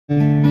Okay,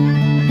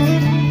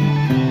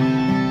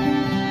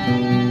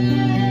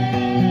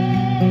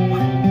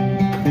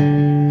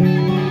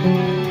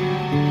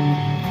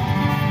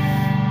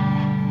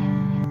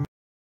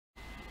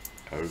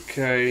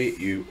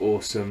 you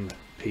awesome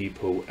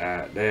people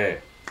out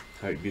there,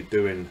 hope you're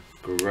doing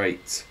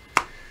great.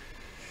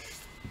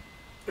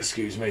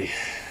 Excuse me.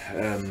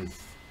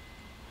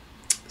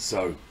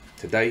 So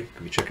today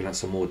we'll be checking out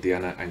some more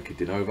Diana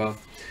Ankudinova.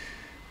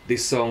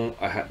 This song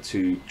I had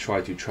to try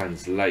to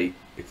translate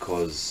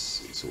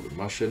because it's all in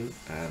Russian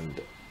and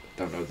I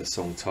don't know the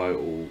song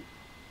title.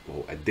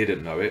 Well, I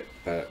didn't know it,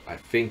 but I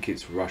think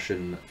it's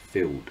Russian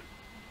Field.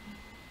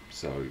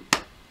 So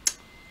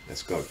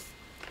let's go.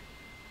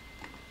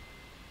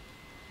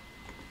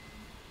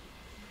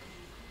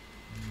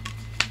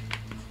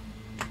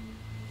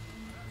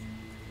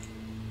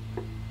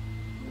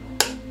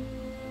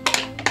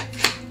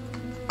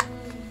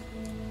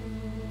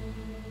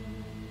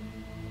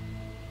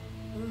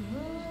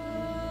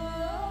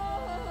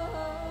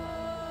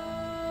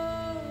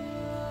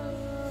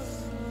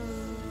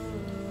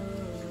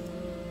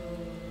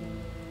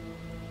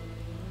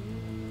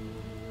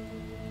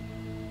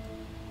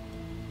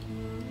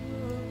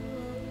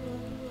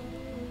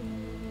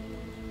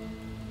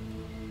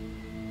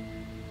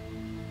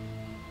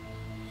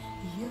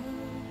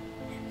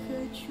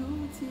 Хочу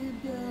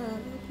тебя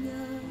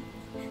обнять,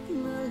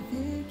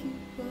 навеки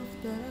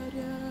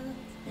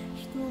повторять,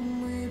 что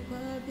мы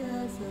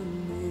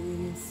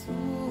повязаны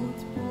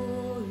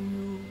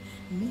судьбою.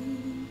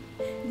 Мир,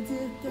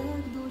 где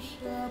так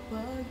душа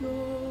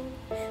поет,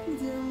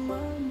 где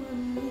мама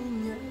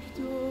меня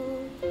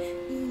ждет,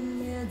 и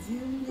нет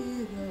земли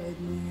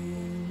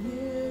роднее,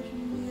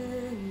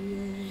 нежнее.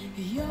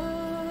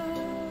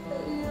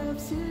 Я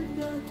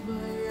всегда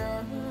твоя.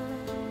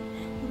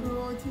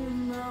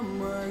 Родина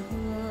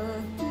моя,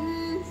 ты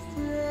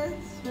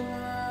здесь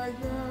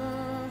своя,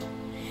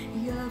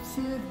 я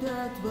всегда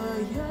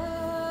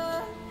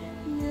твоя,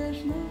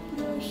 нежно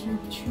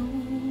прошепчу,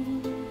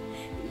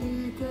 и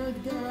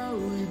когда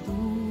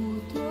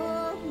уйду, то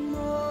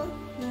вновь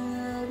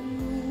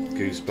вернусь.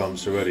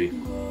 Goosebumps already.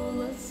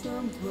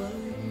 Голосом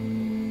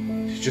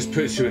твоим. She just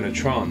puts you in a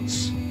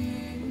trance.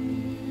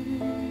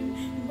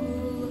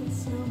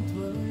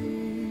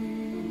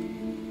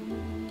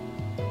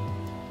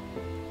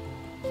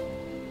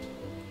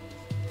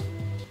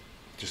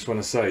 Just want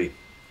to say,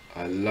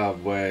 I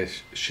love where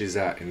she's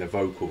at in the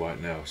vocal right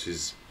now.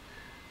 It's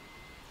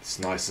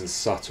nice and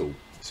subtle.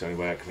 It's the only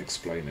way I can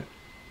explain it.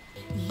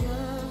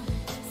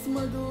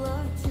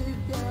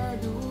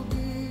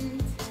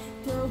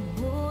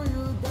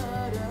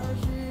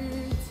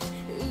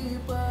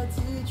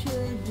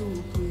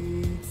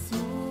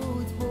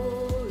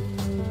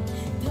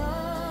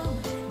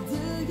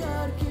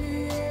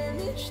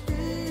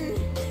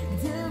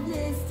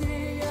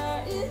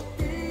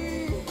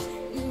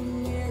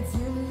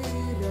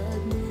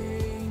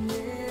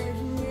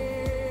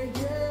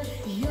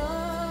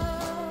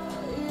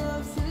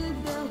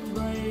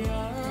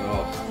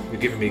 You're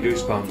giving me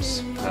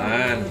goosebumps,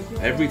 man,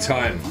 every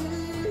time.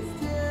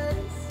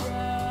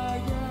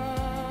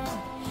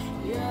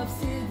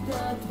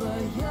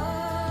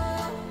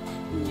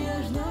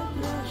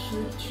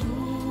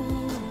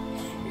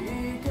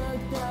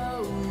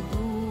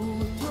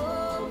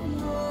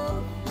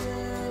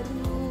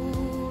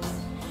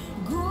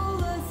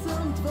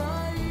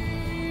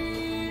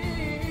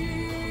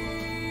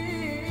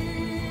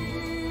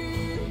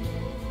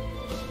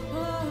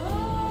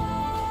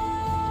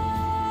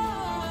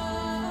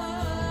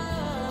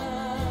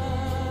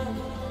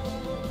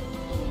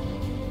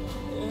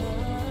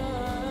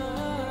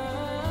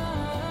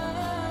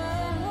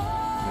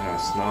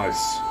 That's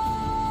nice.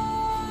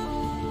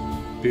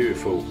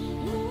 Beautiful.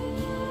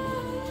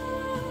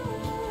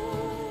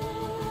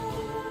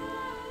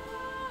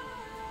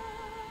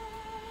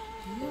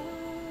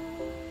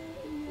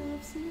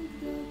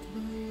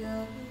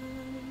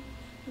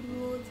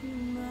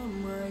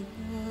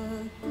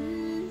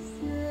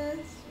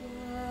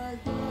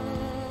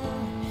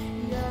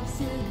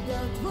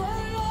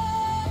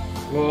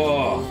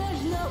 Oh.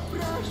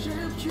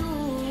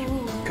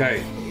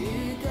 Okay.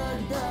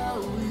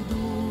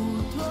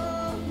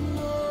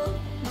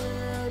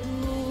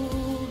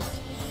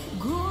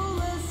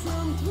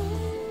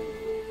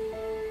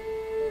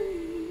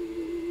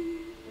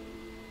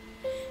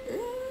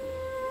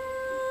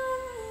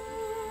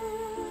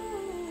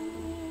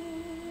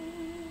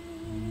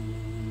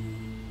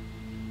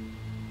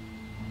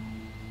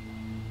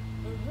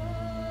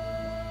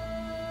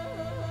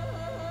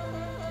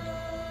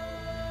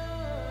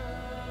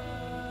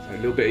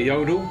 A little bit of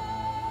yodel.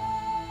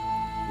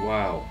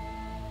 Wow.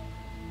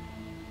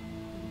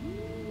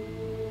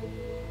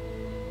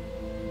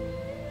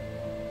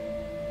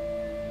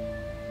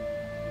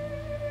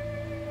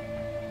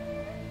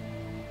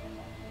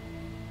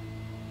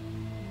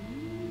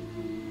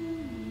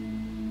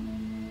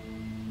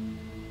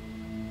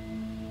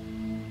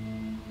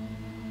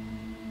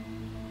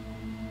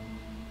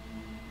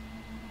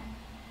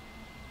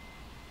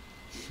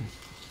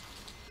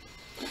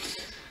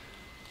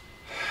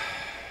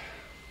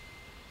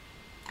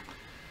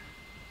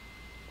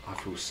 I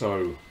feel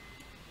so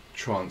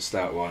tranced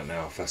out right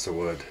now, if that's a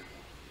word.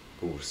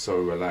 Oh, so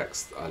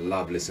relaxed. I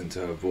love listening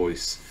to her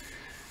voice.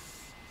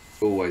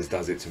 Always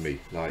does it to me,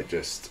 like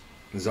just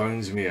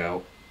zones me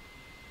out,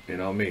 you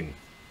know what I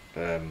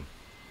mean?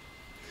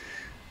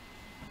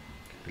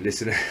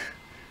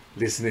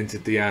 Listening to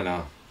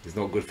Diana is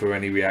not good for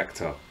any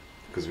reactor,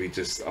 because we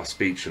just are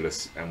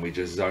speechless and we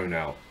just zone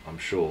out. I'm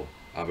sure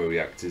other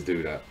reactors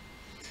do that.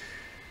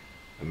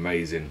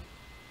 Amazing,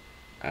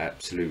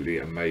 absolutely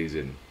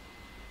amazing.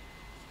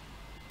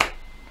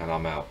 And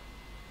I'm out.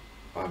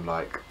 I'm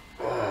like,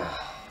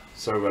 oh,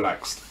 so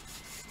relaxed.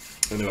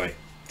 Anyway,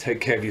 take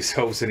care of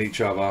yourselves and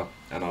each other,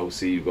 and I will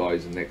see you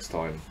guys next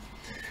time.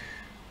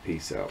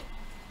 Peace out.